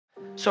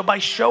So by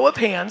show of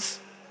hands,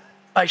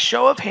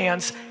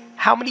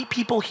 how many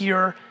people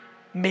here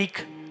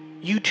make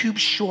YouTube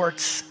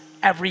shorts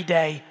every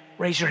day?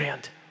 Raise your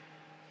hand.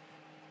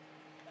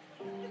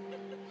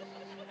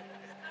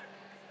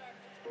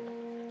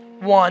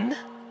 One,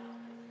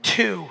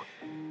 two,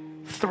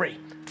 three,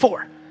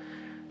 four.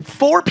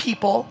 4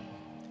 people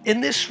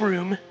in this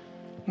room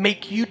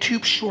make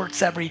YouTube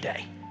shorts every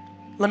day.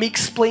 Let me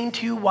explain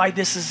to you why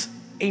this is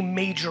a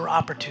major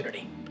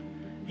opportunity.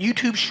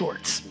 YouTube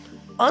shorts,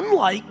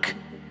 unlike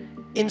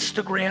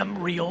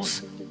Instagram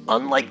Reels,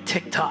 unlike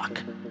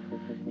TikTok,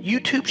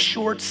 YouTube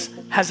shorts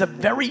has a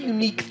very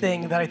unique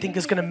thing that I think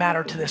is gonna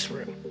matter to this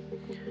room.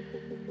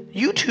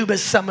 YouTube,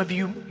 as some of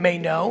you may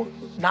know,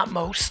 not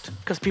most,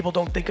 because people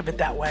don't think of it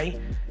that way,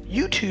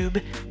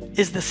 YouTube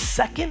is the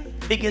second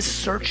biggest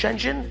search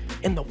engine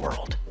in the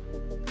world,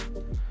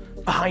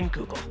 behind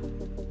Google.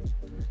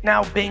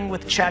 Now Bing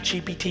with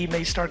ChatGPT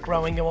may start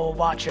growing and we'll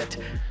watch it,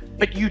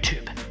 but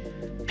YouTube.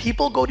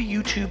 People go to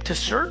YouTube to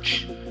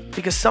search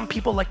because some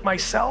people like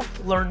myself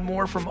learn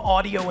more from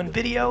audio and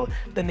video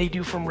than they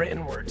do from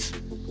written words.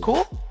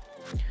 Cool?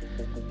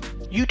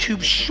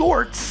 YouTube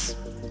Shorts,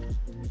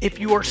 if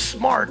you are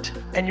smart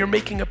and you're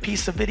making a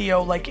piece of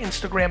video like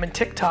Instagram and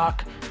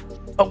TikTok,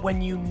 but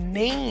when you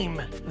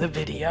name the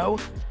video,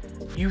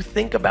 you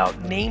think about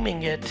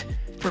naming it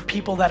for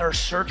people that are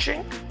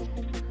searching,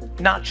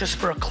 not just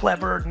for a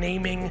clever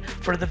naming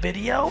for the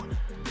video.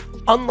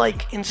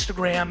 Unlike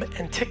Instagram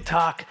and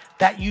TikTok,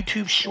 that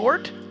YouTube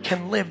short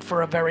can live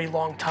for a very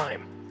long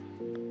time.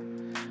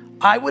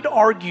 I would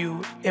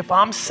argue if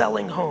I'm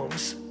selling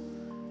homes,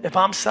 if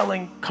I'm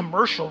selling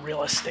commercial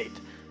real estate,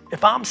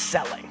 if I'm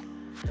selling,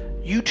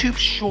 YouTube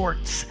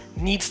Shorts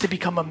needs to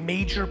become a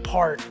major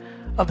part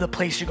of the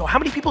place you go. How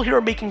many people here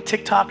are making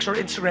TikToks or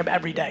Instagram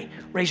every day?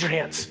 Raise your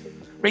hands.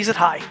 Raise it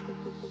high.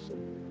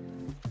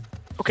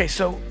 Okay,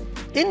 so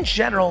in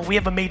general, we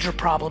have a major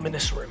problem in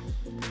this room.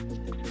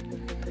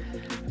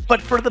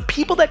 But for the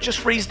people that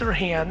just raised their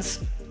hands,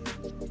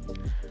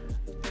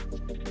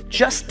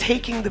 just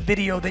taking the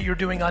video that you're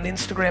doing on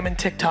Instagram and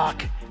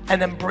TikTok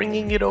and then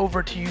bringing it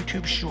over to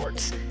YouTube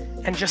Shorts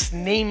and just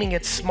naming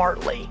it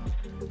smartly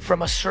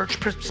from a search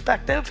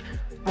perspective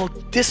will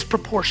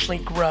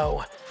disproportionately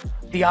grow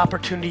the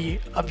opportunity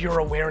of your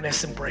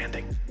awareness and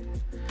branding.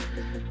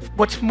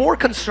 What's more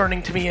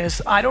concerning to me is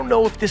I don't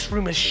know if this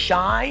room is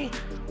shy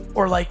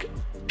or like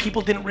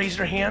people didn't raise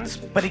their hands,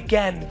 but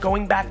again,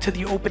 going back to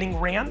the opening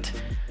rant,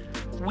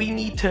 we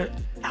need to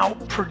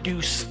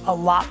outproduce a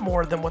lot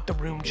more than what the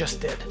room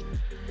just did.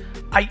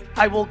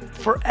 I will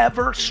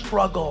forever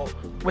struggle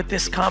with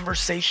this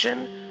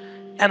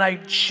conversation, and I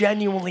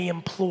genuinely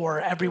implore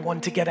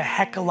everyone to get a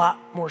heck of a lot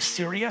more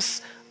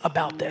serious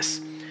about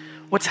this.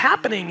 What's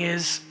happening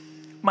is,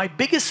 my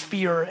biggest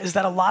fear is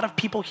that a lot of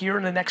people here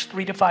in the next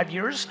 3 to 5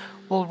 years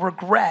will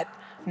regret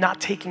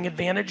not taking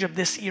advantage of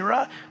this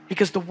era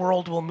because the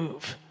world will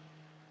move.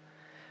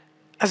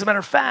 As a matter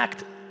of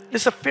fact,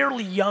 this is a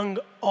fairly young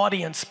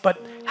audience,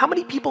 but how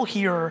many people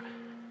here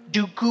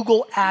do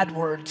Google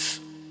AdWords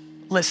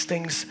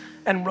listings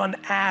and run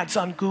ads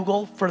on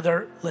Google for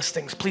their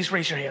listings? Please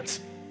raise your hands.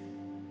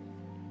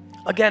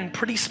 Again,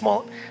 pretty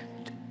small.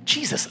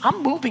 Jesus,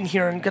 I'm moving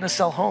here and gonna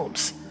sell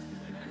homes.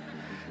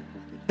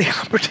 The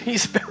opportunity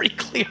is very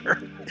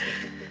clear.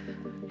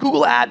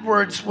 Google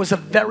AdWords was a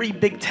very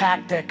big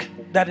tactic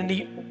that in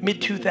the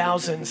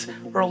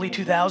mid-2000s, early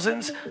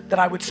 2000s, that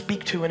I would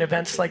speak to in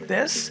events like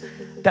this,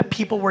 that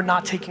people were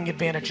not taking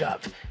advantage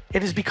of.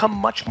 It has become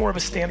much more of a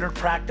standard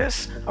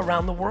practice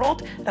around the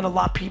world, and a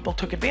lot of people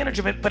took advantage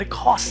of it, but it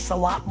costs a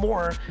lot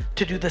more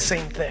to do the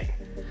same thing.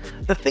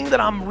 The thing that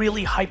I'm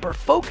really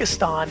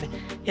hyper-focused on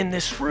in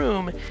this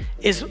room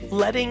is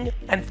letting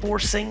and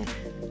forcing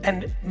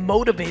and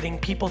motivating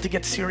people to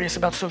get serious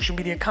about social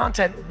media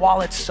content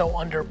while it's so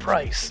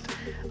underpriced.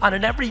 On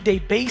an everyday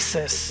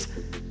basis,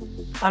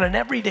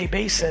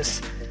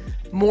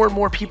 more and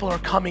more people are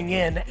coming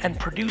in and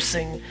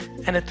producing,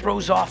 and it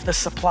throws off the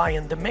supply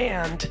and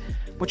demand,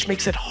 which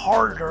makes it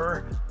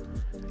harder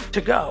to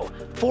go.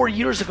 4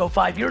 years ago,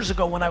 5 years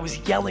ago, when I was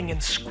yelling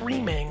and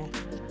screaming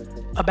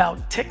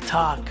about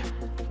TikTok,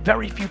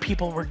 very few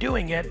people were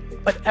doing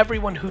it, but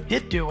everyone who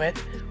did do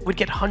it would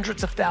get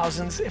hundreds of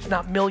thousands, if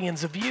not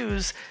millions of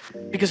views,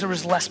 because there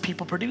was less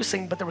people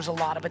producing, but there was a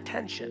lot of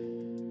attention.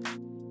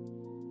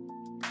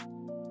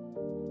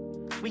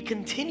 We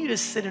continue to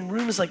sit in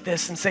rooms like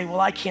this and say,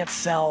 well, I can't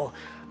sell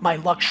my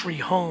luxury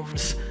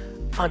homes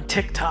on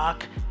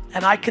TikTok,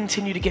 and I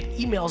continue to get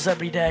emails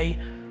every day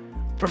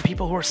from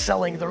people who are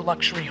selling their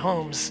luxury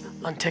homes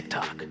on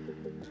TikTok.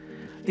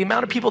 The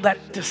amount of people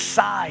that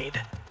decide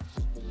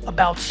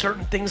about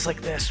certain things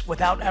like this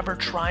without ever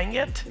trying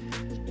it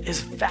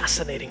is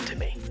fascinating to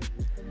me.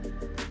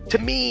 To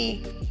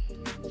me,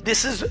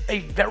 this is a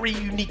very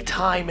unique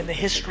time in the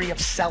history of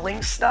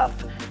selling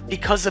stuff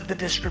because of the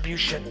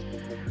distribution.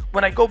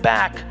 When I go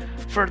back,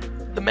 for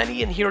the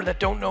many in here that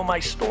don't know my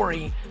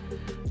story,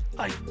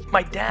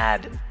 my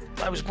dad,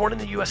 I was born in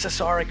the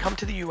USSR, I come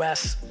to the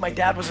US, my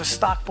dad was a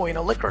stock boy in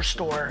a liquor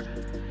store,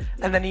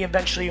 And then he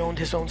eventually owned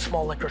his own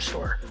small liquor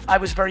store. I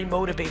was very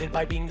motivated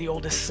by being the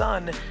oldest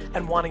son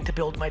and wanting to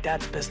build my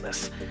dad's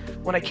business.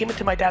 When I came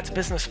into my dad's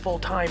business full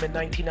time in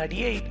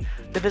 1998,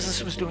 the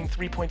business was doing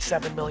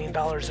 $3.7 million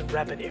in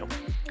revenue.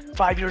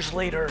 5 years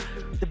later,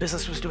 the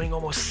business was doing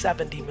almost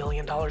 $70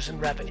 million in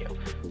revenue.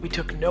 We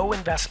took no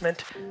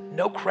investment,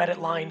 no credit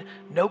line,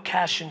 no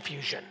cash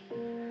infusion.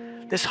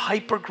 This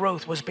hyper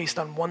growth was based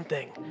on one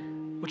thing,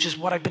 which is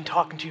what I've been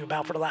talking to you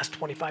about for the last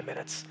 25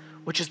 minutes,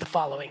 which is the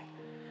following.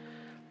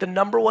 The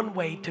number one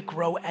way to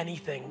grow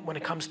anything when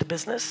it comes to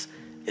business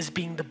is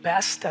being the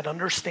best at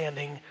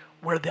understanding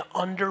where the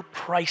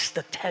underpriced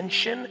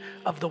attention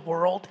of the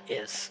world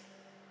is.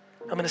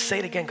 I'm going to say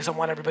it again because I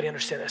want everybody to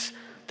understand this.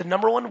 The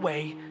number one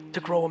way to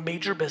grow a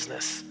major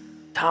business,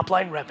 top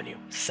line revenue,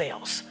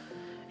 sales,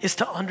 is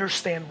to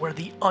understand where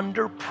the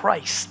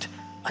underpriced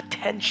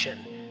attention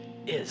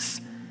is.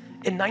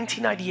 In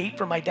 1998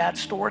 for my dad's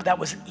store, that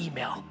was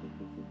email.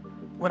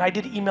 When I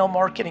did email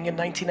marketing in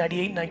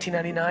 1998,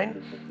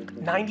 1999,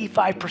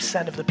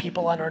 95% of the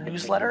people on our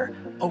newsletter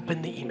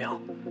opened the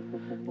email.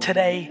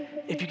 Today,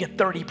 if you get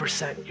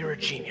 30%, you're a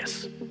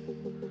genius.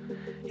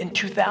 In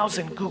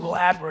 2000, Google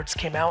AdWords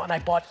came out and I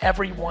bought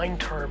every wine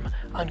term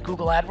on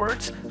Google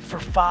AdWords for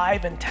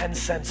 5 and 10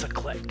 cents a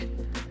click.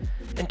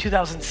 In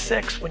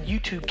 2006, when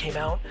YouTube came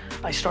out,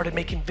 I started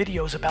making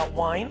videos about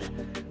wine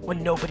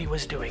when nobody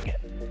was doing it.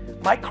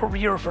 My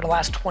career for the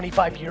last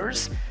 25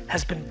 years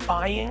has been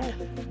buying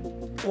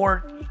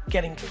or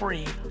getting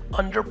free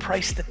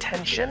underpriced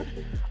attention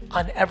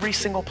on every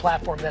single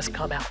platform that's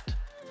come out.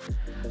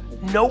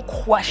 No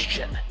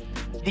question,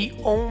 the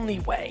only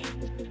way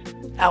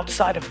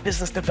outside of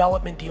business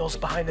development deals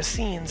behind the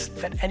scenes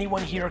that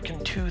anyone here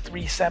can 2,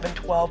 3, 7,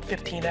 12,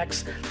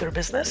 15x their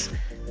business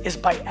is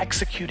by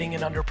executing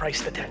an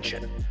underpriced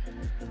attention.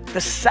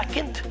 The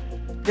second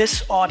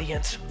this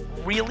audience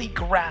really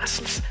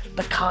grasps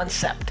the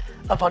concept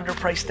of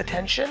underpriced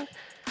attention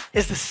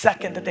is the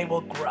second that they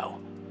will grow.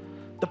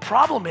 The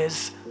problem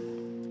is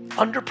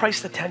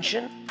underpriced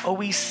attention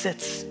always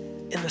sits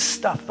in the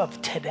stuff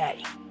of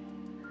today.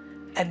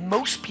 And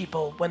most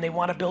people, when they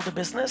want to build a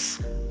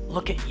business,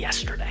 look at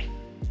yesterday.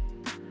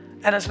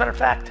 And as a matter of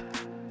fact,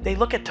 they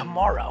look at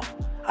tomorrow.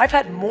 I've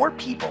had more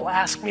people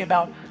ask me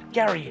about,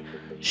 Gary,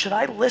 should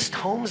I list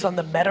homes on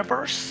the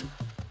metaverse?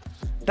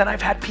 Than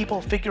I've had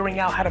people figuring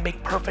out how to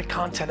make perfect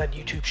content on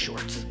YouTube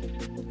Shorts.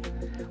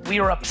 We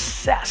are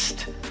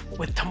obsessed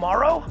with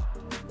tomorrow.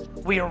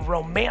 We are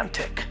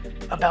romantic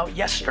about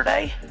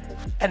yesterday,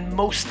 and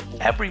most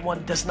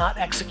everyone does not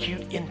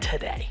execute in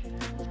today.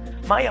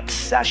 My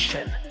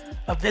obsession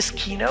of this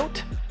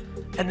keynote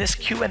and this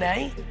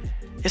Q&A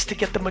is to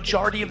get the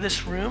majority of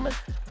this room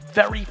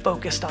very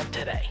focused on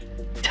today.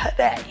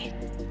 Today,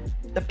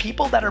 the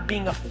people that are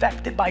being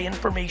affected by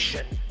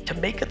information to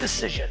make a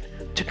decision,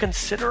 to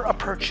consider a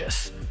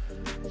purchase,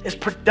 is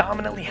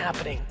predominantly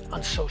happening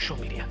on social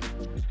media.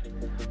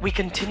 We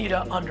continue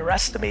to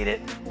underestimate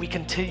it. We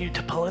continue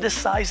to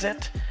politicize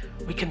it.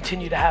 We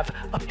continue to have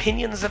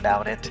opinions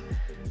about it.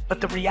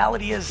 But the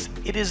reality is,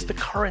 it is the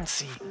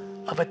currency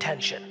of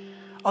attention.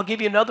 I'll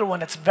give you another one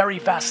that's very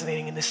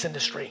fascinating in this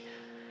industry.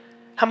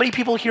 How many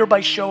people here,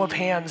 by show of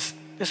hands,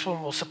 this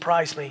one will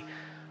surprise me,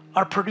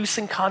 are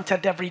producing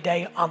content every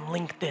day on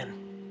LinkedIn?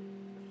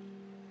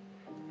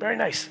 Very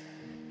nice.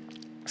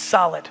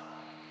 Solid.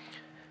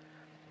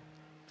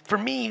 For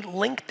me,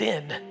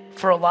 LinkedIn,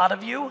 for a lot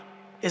of you,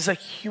 is a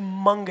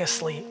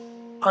humongously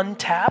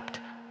untapped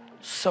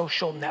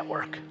social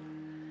network.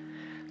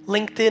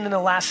 LinkedIn in the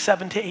last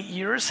 7 to 8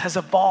 years has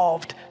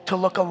evolved to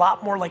look a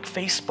lot more like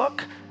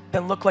Facebook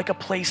than look like a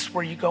place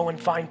where you go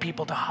and find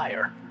people to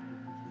hire.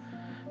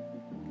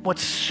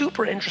 What's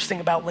super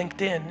interesting about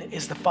LinkedIn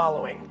is the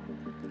following.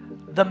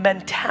 The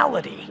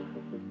mentality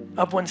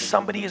of when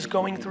somebody is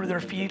going through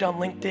their feed on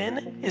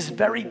LinkedIn is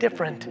very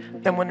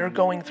different than when they're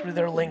going through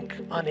their link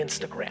on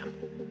Instagram.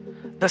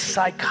 The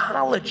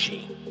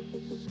psychology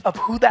of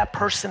who that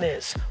person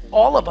is,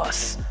 all of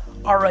us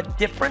are a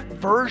different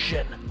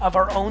version of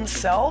our own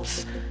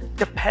selves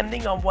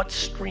depending on what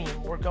stream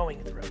we're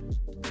going through.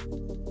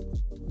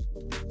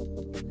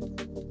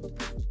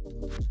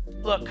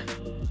 Look,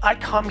 I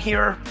come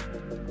here,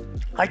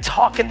 I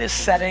talk in this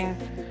setting,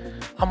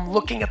 I'm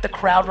looking at the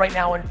crowd right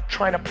now and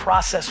trying to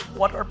process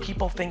what are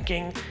people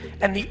thinking,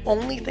 and the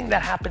only thing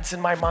that happens in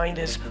my mind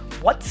is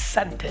what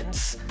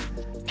sentence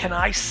can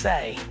I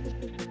say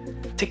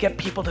to get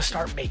people to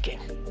start making?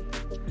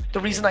 The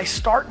reason I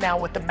start now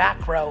with the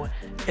macro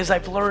is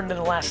I've learned in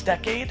the last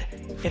decade,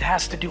 it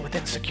has to do with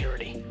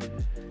insecurity.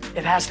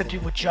 It has to do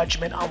with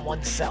judgment on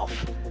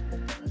oneself.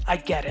 I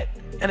get it,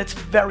 and it's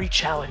very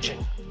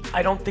challenging.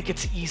 I don't think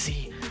it's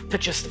easy to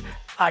just,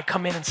 I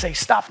come in and say,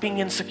 stop being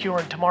insecure,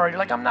 and tomorrow you're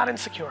like, I'm not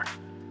insecure.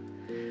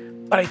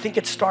 But I think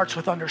it starts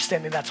with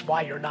understanding that's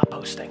why you're not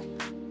posting.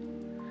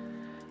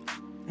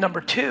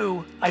 Number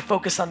 2, I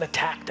focus on the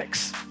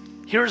tactics.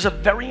 Here's a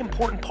very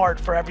important part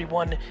for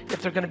everyone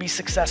if they're gonna be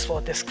successful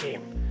at this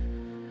game.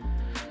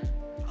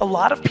 A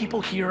lot of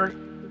people here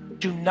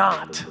do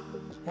not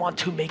want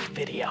to make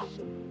video.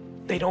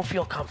 They don't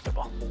feel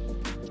comfortable.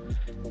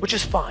 which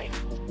is fine.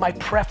 My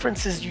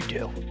preference is you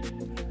do.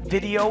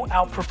 Video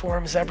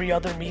outperforms every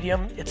other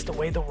medium. It's the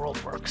way the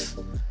world works.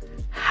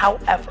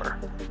 However,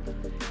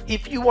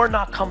 if you are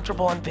not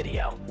comfortable on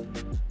video,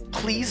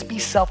 please be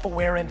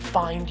self-aware and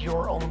find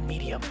your own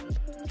medium.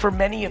 For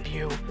many of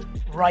you,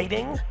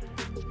 writing,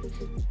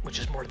 which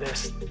is more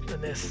this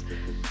than this,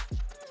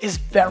 is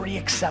very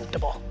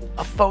acceptable.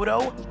 A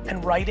photo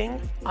and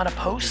writing on a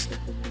post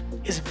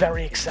is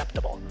very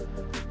acceptable.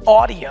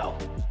 Audio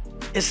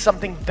is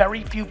something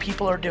very few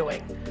people are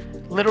doing.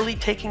 Literally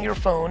taking your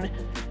phone,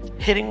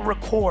 hitting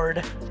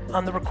record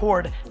on the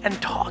record,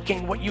 and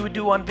talking what you would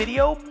do on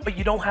video, but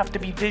you don't have to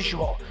be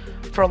visual.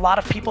 For a lot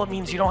of people, it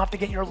means you don't have to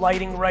get your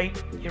lighting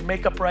right, your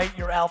makeup right,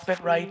 your outfit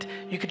right.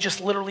 You could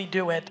just literally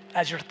do it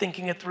as you're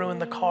thinking it through in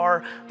the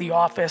car, the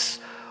office,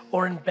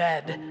 or in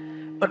bed.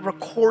 But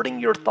recording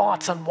your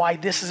thoughts on why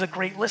this is a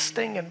great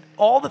listing and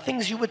all the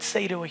things you would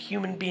say to a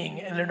human being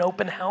in an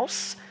open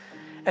house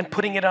and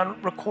putting it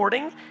on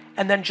recording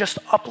and then just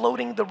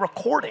uploading the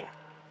recording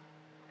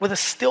with a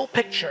still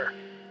picture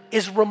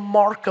is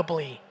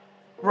remarkably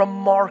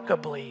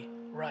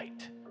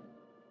right.